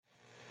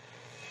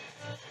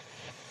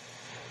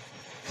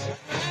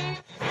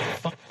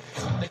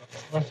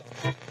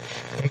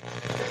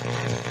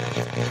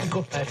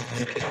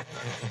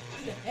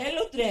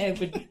Hello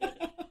Draven.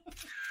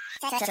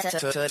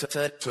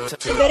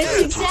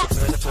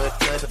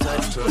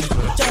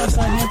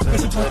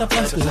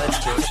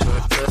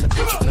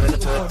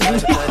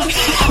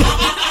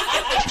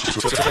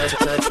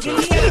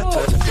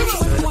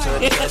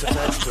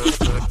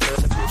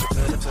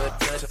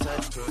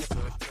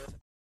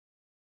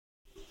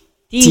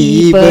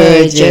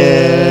 Tiber je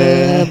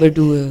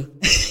berdua.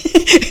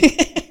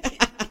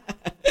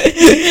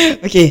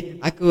 Okay,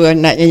 aku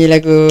nak nyanyi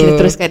lagu. Kita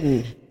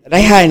teruskan.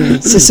 Raihan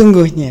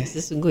Sesungguhnya.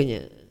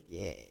 Sesungguhnya.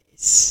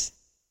 Yes.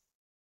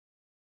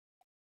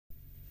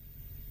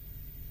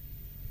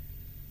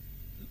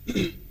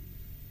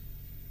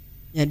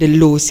 Yang ada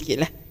low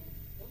sikit lah.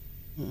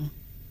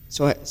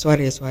 Suara.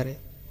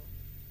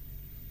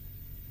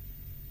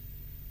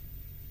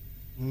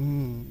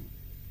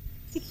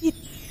 Sikit.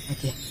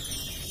 Okay.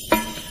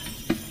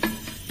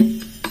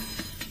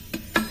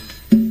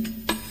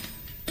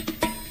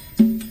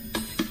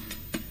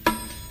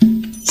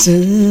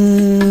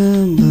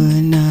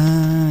 Sebenarnya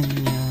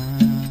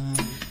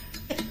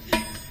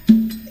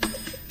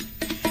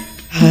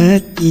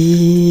hati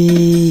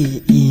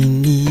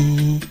ini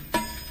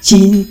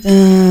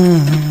cinta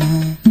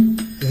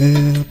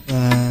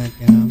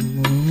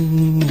kepadamu.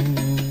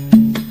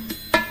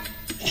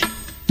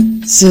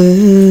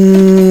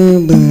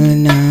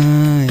 Sebenarnya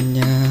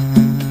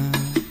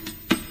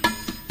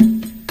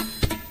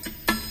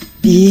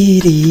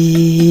diri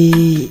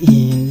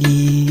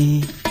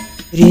ini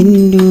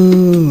rindu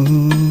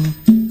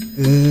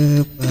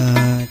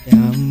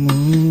kepadamu,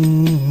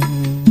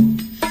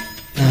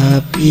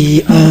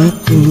 tapi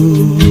aku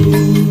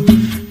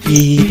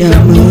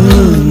tidak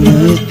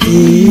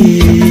mengerti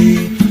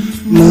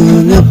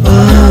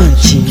mengapa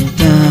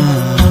cinta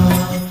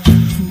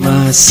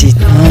masih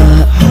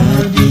tak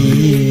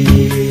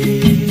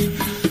hadir.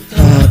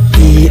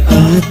 Tapi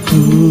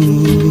aku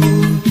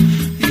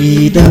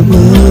tidak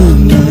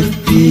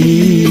mengerti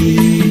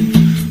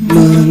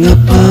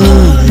mengapa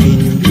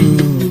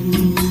rindu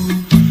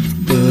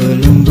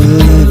belum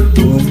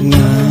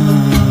berbunga.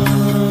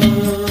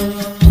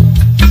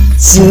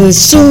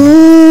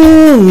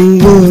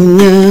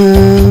 Sesungguhnya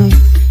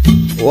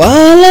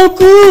walau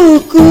ku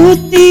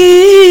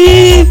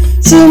kutip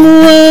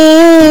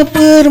semua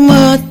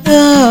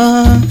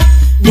permata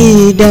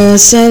di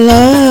dasar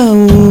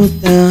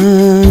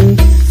lautan,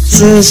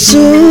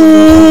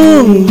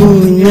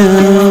 sesungguhnya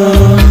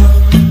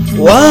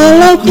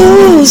walau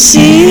ku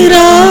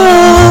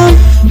siram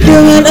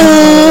dengan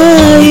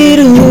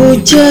air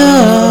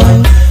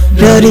hujan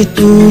dari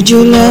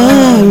 7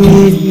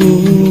 langitmu,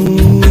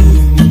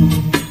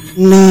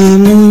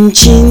 namun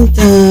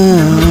cinta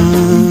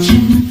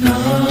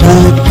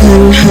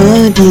takkan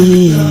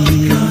hadir,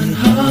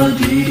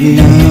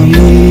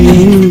 namun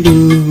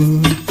rindu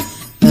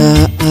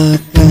tak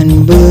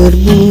akan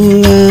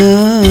berbunga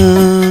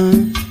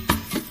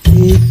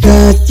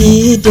jika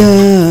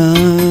tidak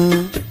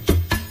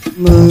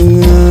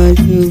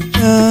mengajukan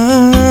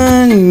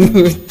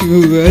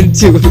tujuan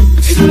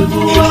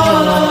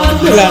sebuah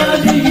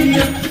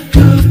hadiah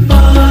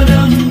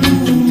kepadamu.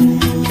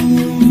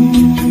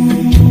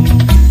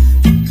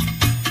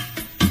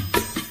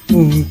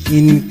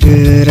 Mungkin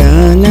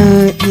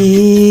kerana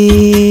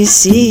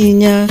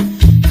isinya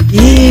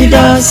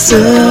tidak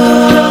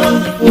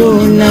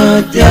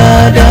sempurna,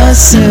 tiada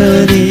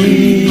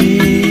seri,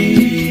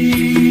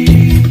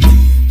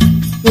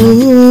 ku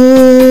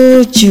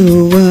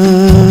cuba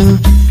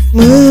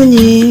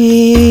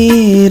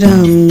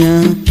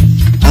menyiramnya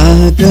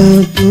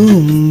agar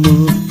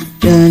tumbuh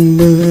dan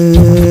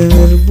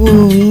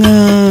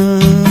berbunga.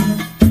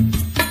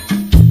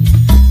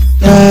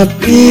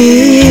 Tapi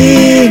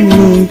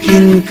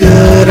mungkin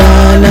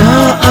kerana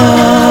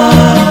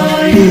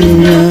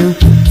airnya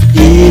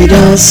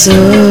tidak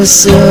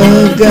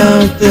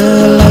sesegar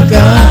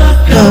telaga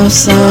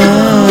Kausar.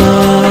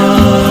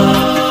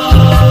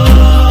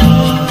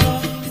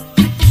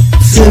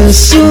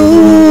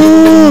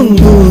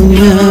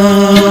 Sesungguhnya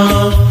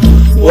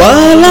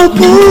walau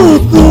ku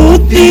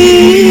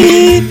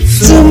kutip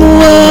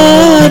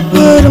semua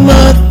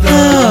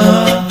permata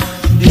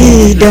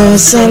di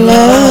dasar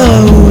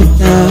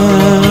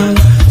lautan,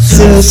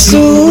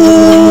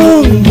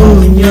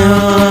 sesungguhnya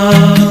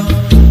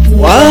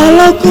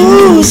walau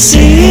ku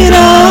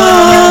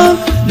siram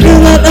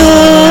dengan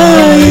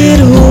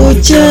air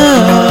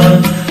hujan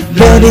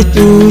dari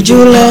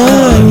 7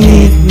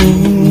 langitmu,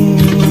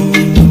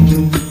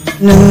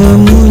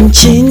 namun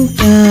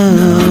cinta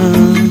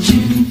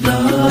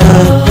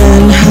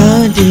takkan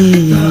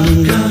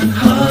hadir,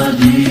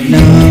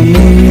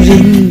 namun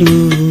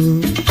rindu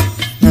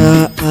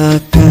tak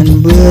akan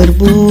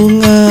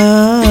berbunga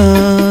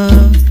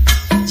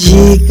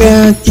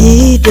jika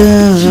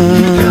tidak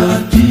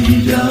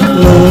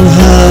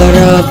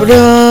mengharap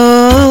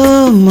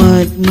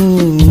rahmatmu,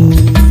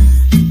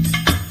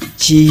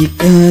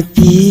 jika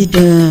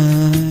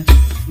tidak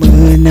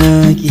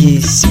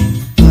menagih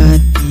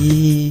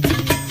simpati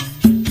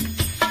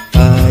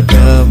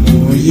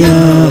padamu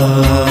ya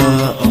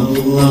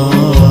Allah.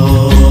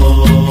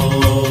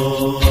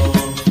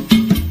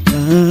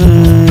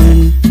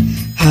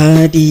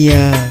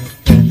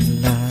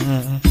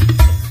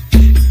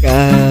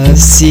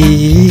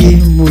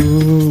 kasihmu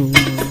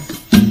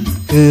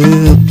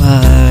kepadaku.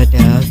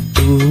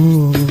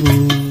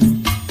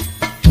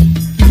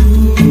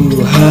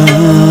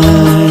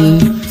 Tuhan,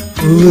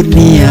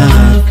 kurniakanlah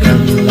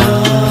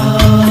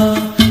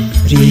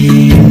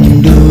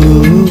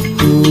rinduku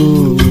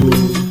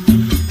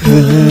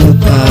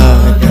kepadamu.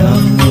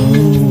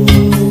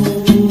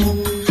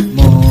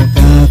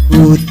 Moga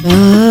ku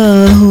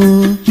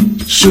tahu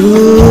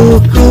syukurku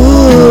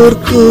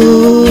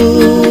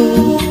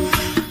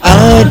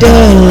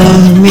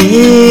adalah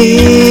milikmu.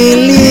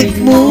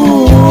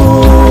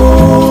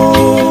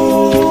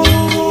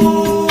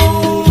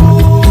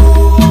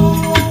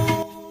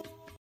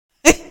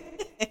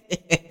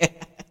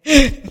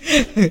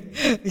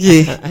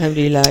 Okay.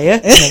 Alhamdulillah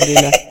ya.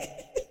 Alhamdulillah.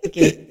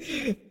 Okey.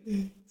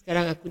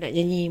 Sekarang aku nak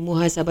nyanyi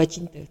Muhasabah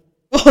Cinta.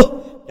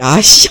 Oh,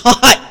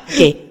 dahsyat.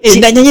 Okey.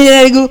 Nak nyanyi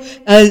lagu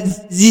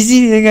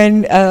Zizi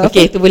dengan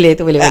Okey, tu boleh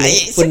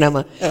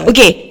Purnama.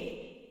 Okey.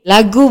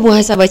 Lagu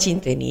Muhasabah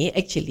Cinta ni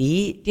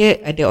actually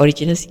dia ada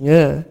original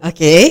singer.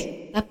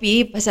 Okay.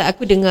 Tapi pasal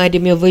aku dengar dia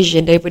punya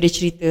version daripada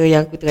cerita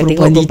yang aku tengah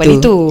tengok perempuan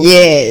itu.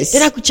 Yes.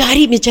 Dan aku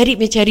cari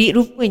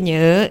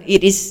rupanya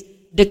it is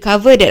the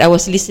cover that I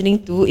was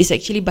listening to is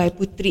actually by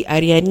Putri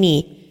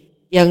Aryani,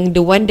 yang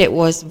the one that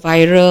was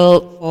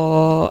viral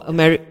for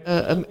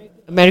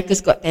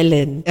America's Got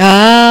Talent.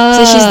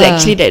 So she's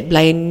actually that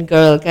blind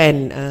girl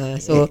kan.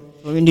 So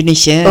from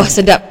Indonesia. Oh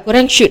sedap.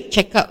 Korang should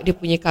check out dia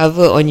punya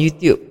cover on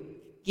YouTube.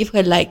 Give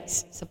her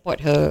likes,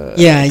 support her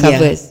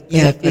covers.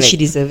 I feel she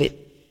deserve it.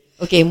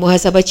 Okay,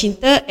 Muhasabah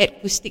Cinta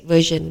acoustic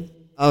version.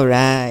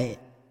 Alright.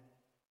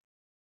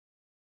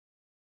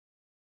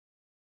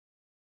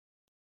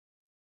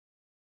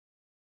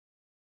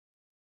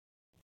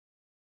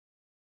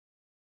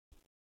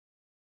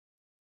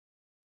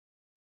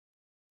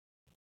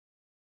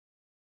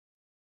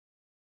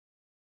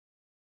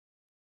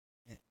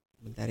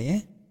 Bentar ya.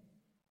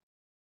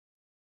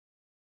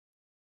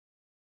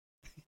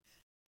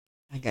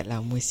 Agak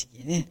lama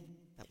sikit ya.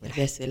 Tak apa.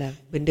 Biasalah,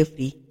 benda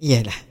free.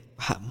 Iyalah,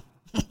 faham.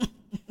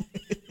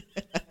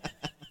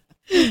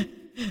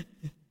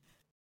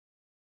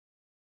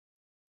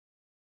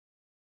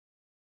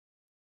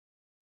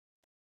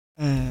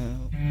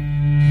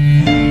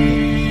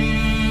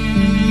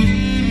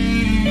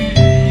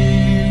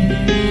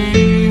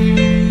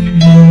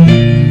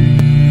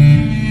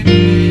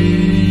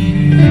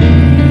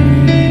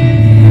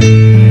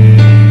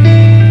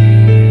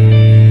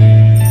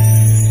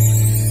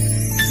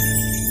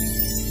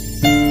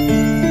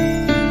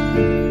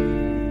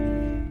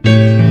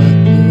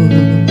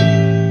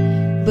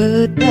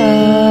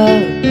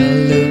 Betapa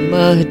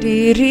lemah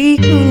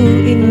diriku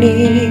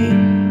ini,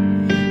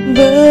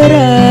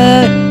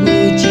 berat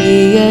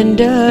ujian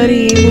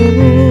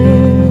darimu.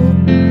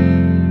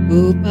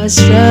 Ku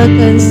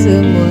pasrahkan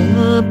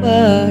semua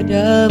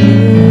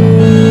padamu.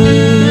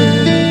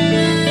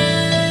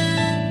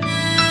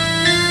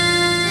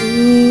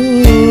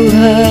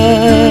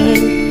 Tuhan,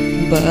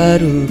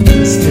 baru ku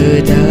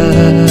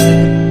sedar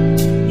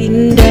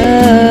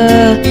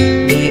indah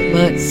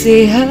nikmat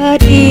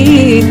sehat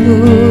itu.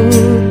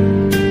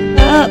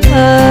 Tak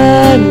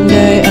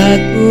pandai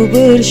aku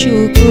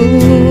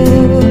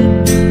bersyukur,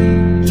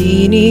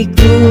 kini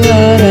ku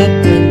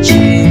harapkan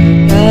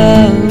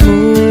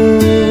cintamu.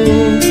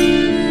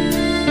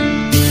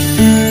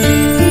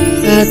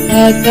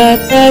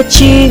 Kata-kata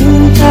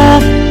cinta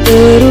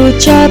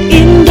terucap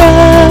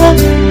indah,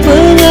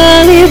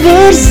 mengalir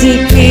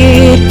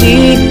berzikir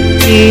di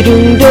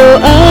hidung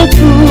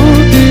doaku.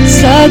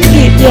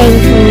 Sakit yang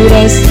ku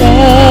rasa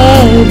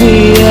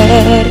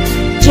biar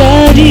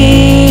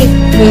jadi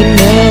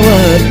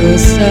penawar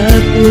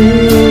dosaku.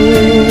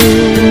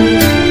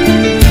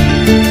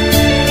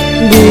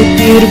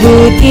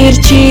 Butir-butir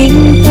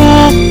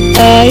cinta,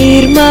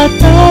 air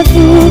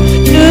mataku,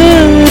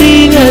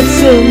 keringat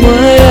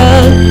semua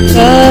yang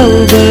kau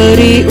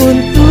beri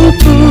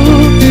untukku.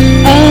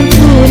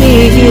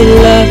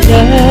 Ampunilah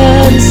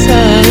dan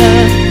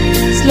salah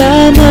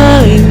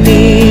selama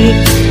ini,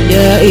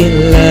 ya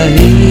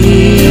Ilahi.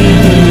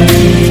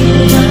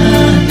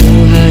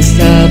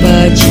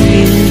 Muhasabah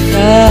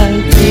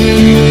cintaku.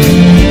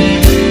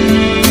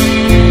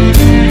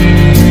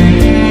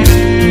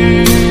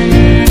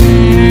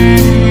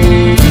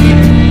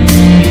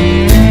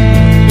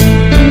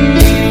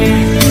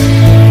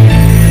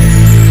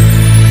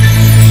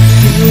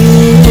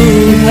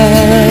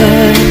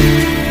 Tuhan,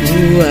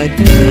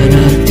 kuatkan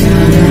aku,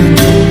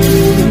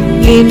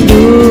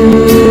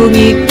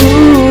 lindungiku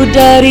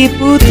dari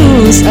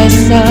putus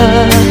asa.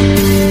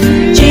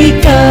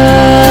 Jika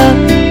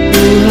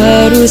ku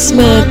harus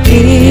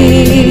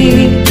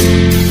mati,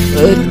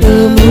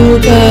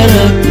 pertemukan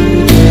aku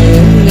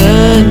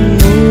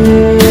denganmu.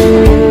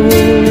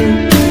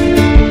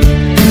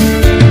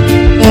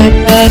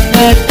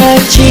 Kata-kata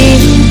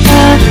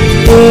cinta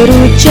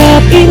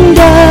terucap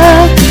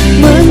indah,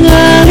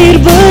 mengalir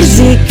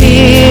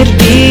berzikir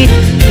di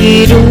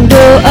hidung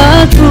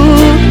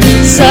doaku.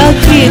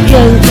 Sakit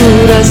yang ku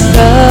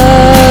rasa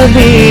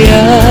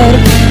biar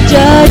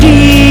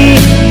jadi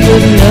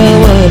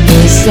penawar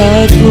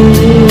desaku.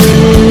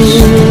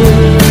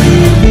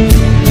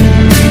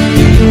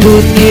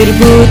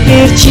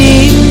 Butir-butir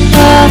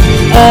cinta,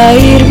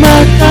 air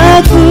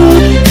mataku,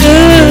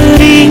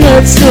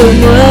 teringat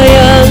semua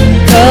yang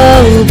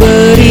kau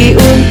beri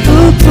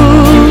untukku.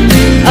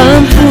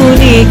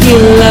 Ampuni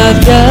khilaf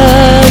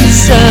dan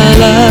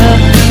salah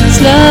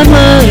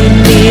selama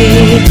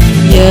ini,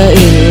 ya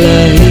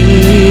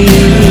Ilahi.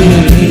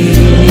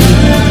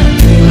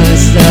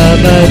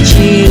 Muhasabah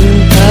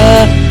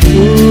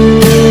cintaku.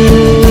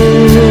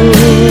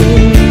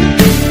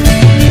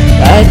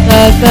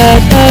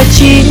 Kata-kata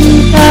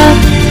cinta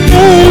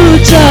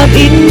terucap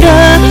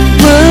indah,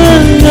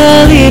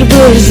 mengalir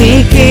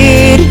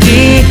berzikir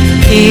di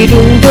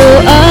hidung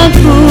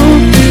doaku.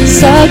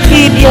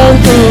 Sakit yang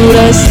ku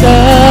rasa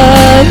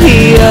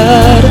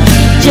biar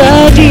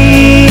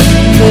jadi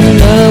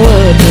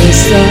penawar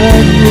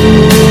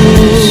desaku.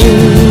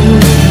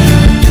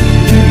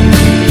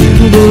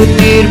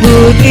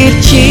 Butir-butir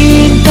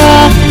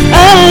cinta,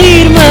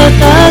 air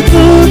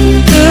mataku,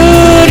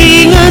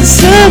 teringat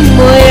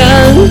semua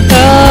yang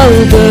kau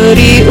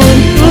beri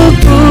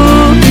untukku.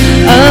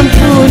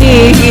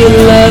 Ampuni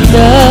khilaf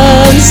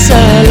dan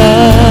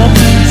salah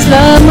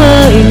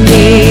selama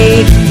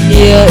ini,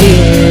 ya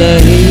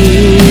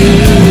Ilahi.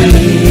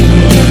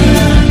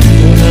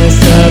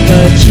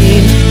 Muhasabah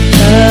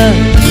cinta.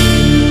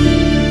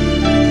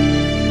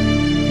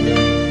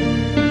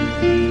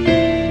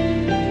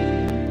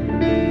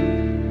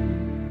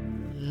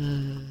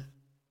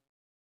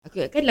 Aku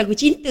kan lagu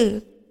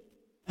cinta.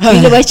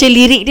 Bila baca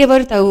lirik dia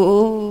baru tahu,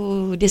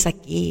 oh dia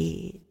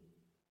sakit.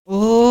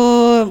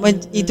 Oh,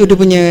 itu dia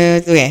punya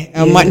tu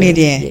makna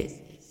dia. Yes.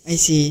 I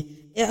see.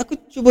 Ya, aku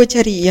cuba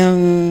cari yang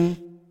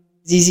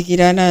Zizi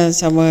Kirana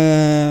sama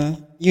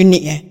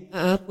unik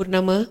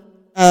Purnama.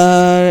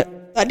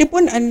 Tak ada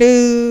pun under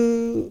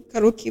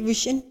karaoke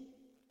version.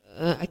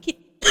 Akid.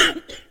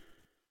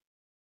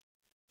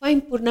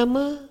 Fine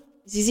Purnama,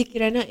 Zizi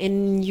Kirana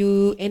and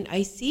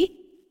UNIC.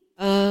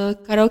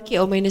 Karaoke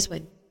or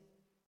 -1.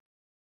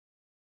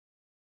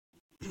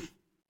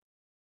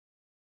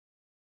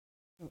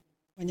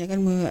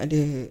 Kebanyakan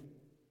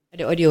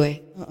Ada audio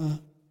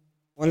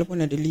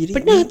walaupun ada lirik.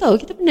 Pernah tau,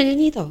 kita pernah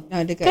nyanyi tau.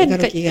 Nah, ada kat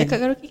karaoke kan.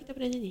 Kat karaoke kita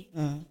pernah nyanyi.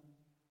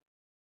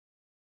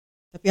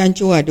 Tapi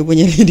hancur dia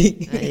punya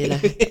lirik. Yelah.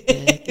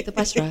 Kita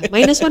pasrah.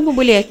 -1 pun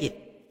boleh Akid.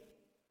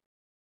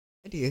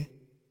 Ada ke?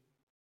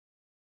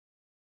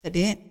 Tak ada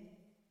kan?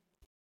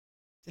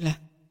 Itulah.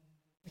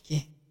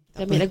 Okey.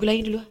 Kita ambil lagu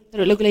lain dulu.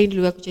 Taruh lagu lain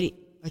dulu, aku cari.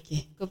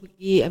 Okey. Kau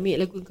pergi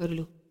ambil lagu kau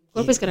dulu.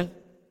 Kau apa sekarang?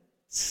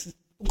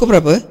 Pukul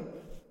berapa?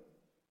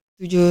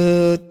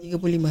 7.35.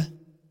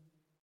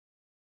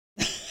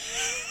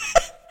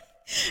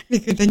 Dia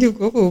kena tanya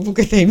kau apa?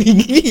 Bukan timing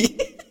ni.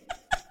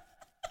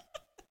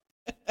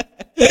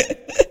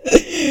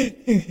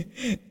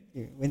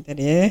 Bentar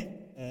ya.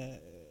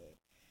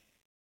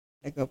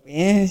 Lagu apa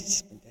ya?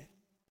 Sebentar.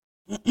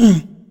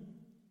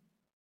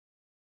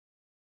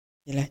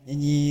 Yalah,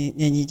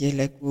 nyanyi je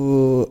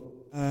lagu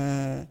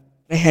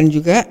Rehan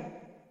juga.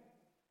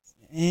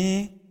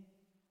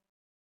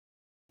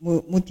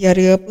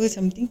 Mutiara apa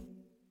something?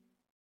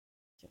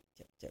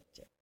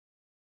 Jap.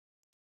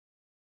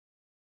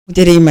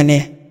 Mutiara Iman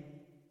ya?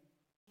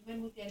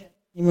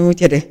 Iman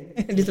Mutiara.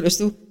 Dia tulis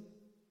tu.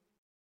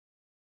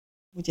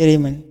 Mutiara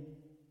Iman.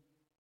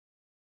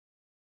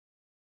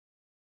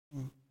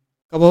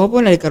 Kat bawah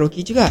pun ada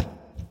karaoke juga.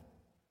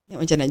 Ni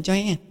macam nak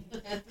join kan?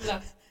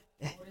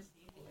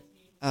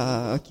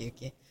 Okey.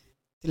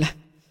 Itulah.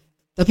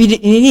 Tapi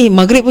ini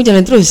maghrib pun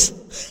jalan terus.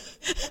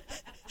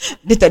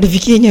 Dia tak ada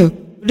fikirnya.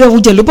 Dah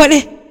hujan lebat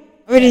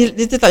Habis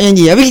dia tak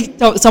nyanyi. Habis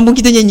sambung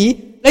kita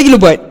nyanyi, lagi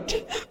lebat.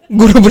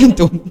 Guru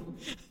beruntung.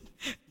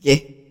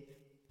 Okay.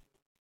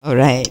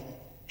 Alright.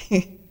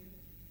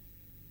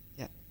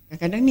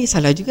 Kadang-kadang ni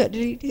salah juga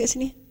dia kat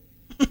sini.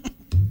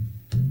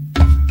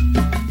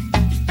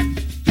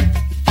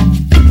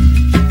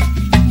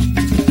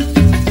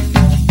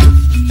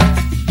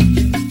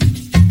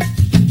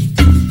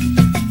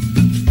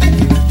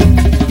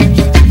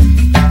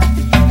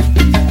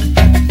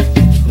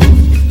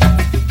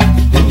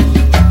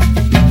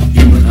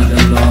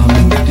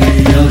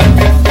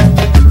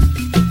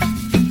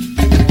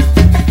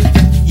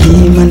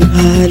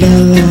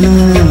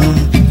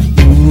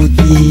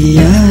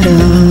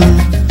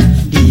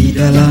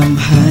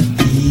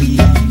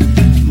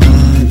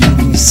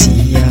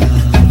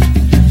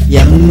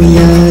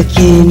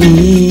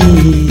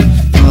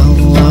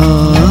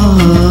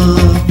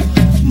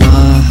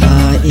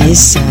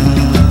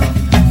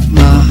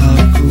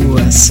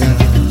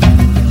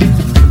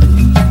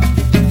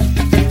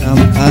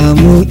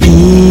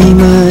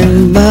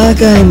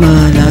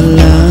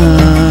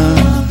 Bagaimanalah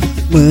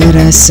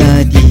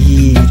merasa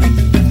diri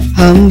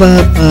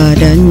hamba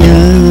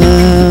padanya,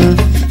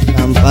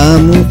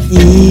 tanpamu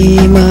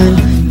iman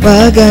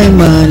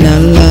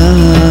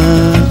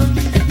bagaimanalah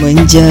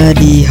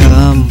menjadi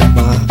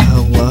hamba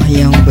Allah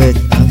yang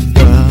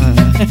bertakwa.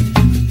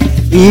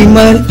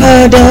 Iman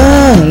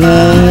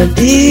adalah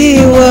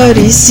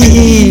diwarisi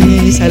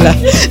salah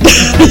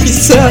dari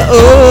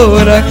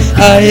seorang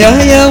ayah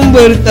yang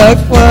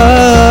bertakwa.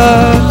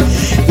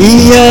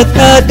 Ia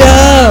tak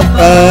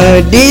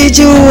dapat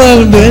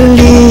dijual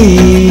beli,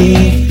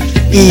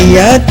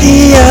 ia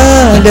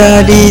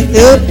tiada di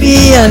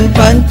tepian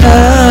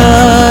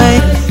pantai.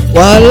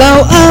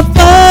 Walau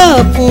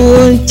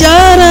apapun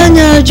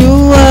caranya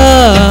jua,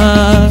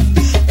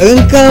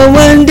 engkau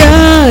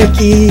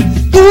mendaki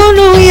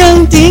gunung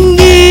yang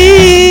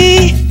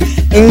tinggi,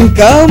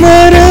 engkau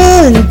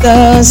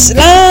merentas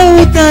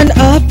lautan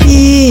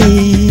api,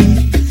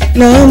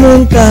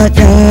 namun tak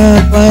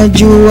dapat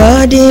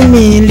jua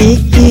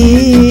dimiliki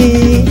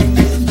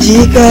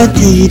jika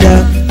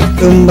tidak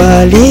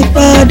kembali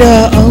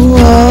pada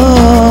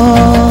Allah.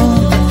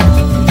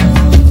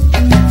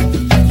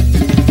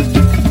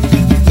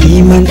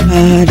 Iman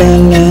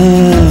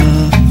adalah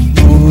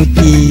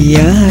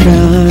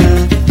mutiara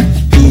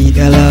di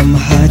dalam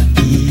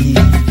hati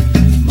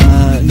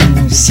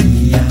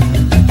manusia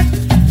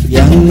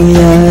yang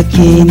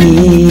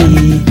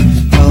meyakini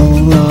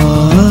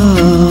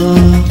Allah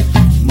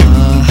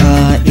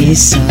Maha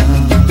Esa,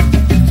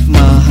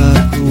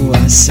 Maha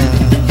Kuasa.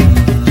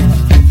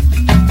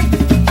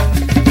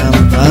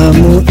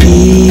 Tanpamu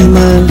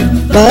iman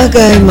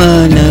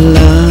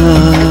bagaimanalah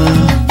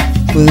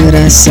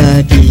merasa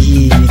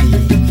diri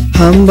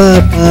hamba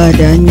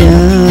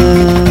padanya.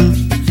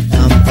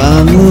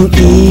 Tanpamu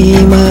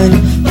iman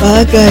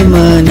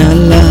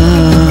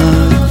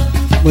bagaimanalah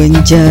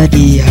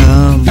menjadi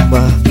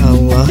hamba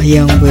Allah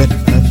yang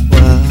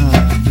bertakwa.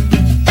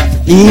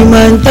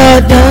 Iman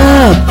tak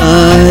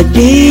dapat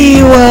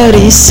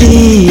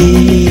diwarisi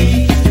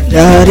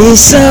dari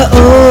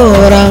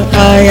seorang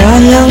ayah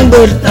yang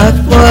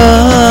bertakwa.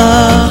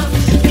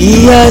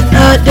 Ia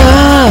tak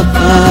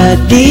dapat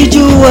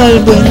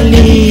dijual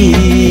beli,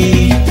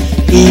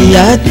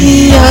 ia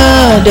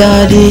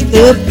tiada di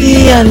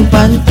tepian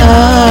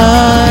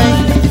pantai.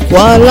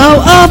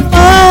 Walau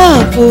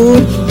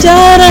apapun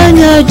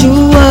caranya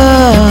jua,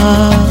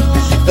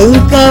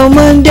 engkau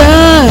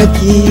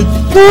mendaki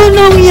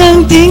gunung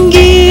yang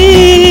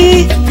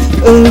tinggi,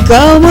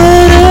 engkau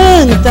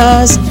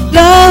merentas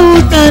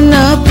lautan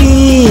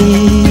api,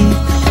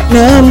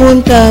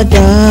 namun tak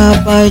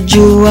dapat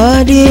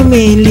jua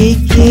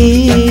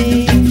dimiliki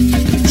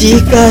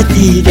jika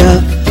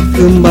tidak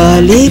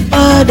kembali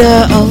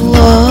pada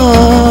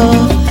Allah.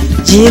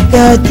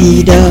 Jika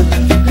tidak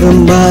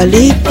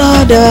kembali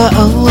pada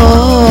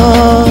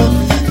Allah,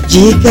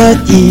 jika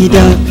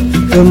tidak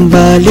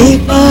kembali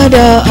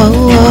pada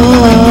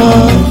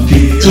Allah,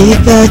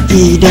 jika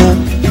tidak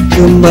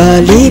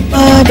kembali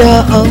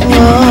pada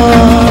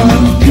Allah,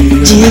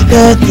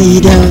 jika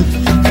tidak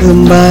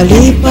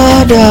kembali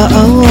pada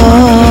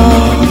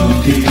Allah.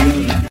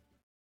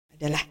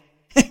 Adalah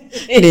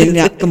dia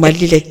nak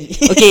kembali lagi.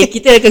 Okey,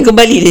 kita akan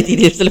kembali nanti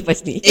dia selepas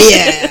ni.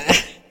 Yeah.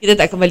 Kita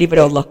tak kembali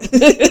pada Allah.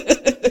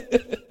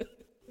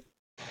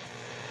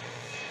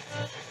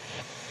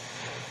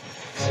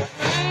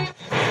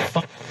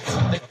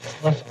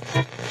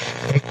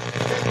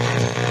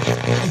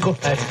 Go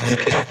ahead.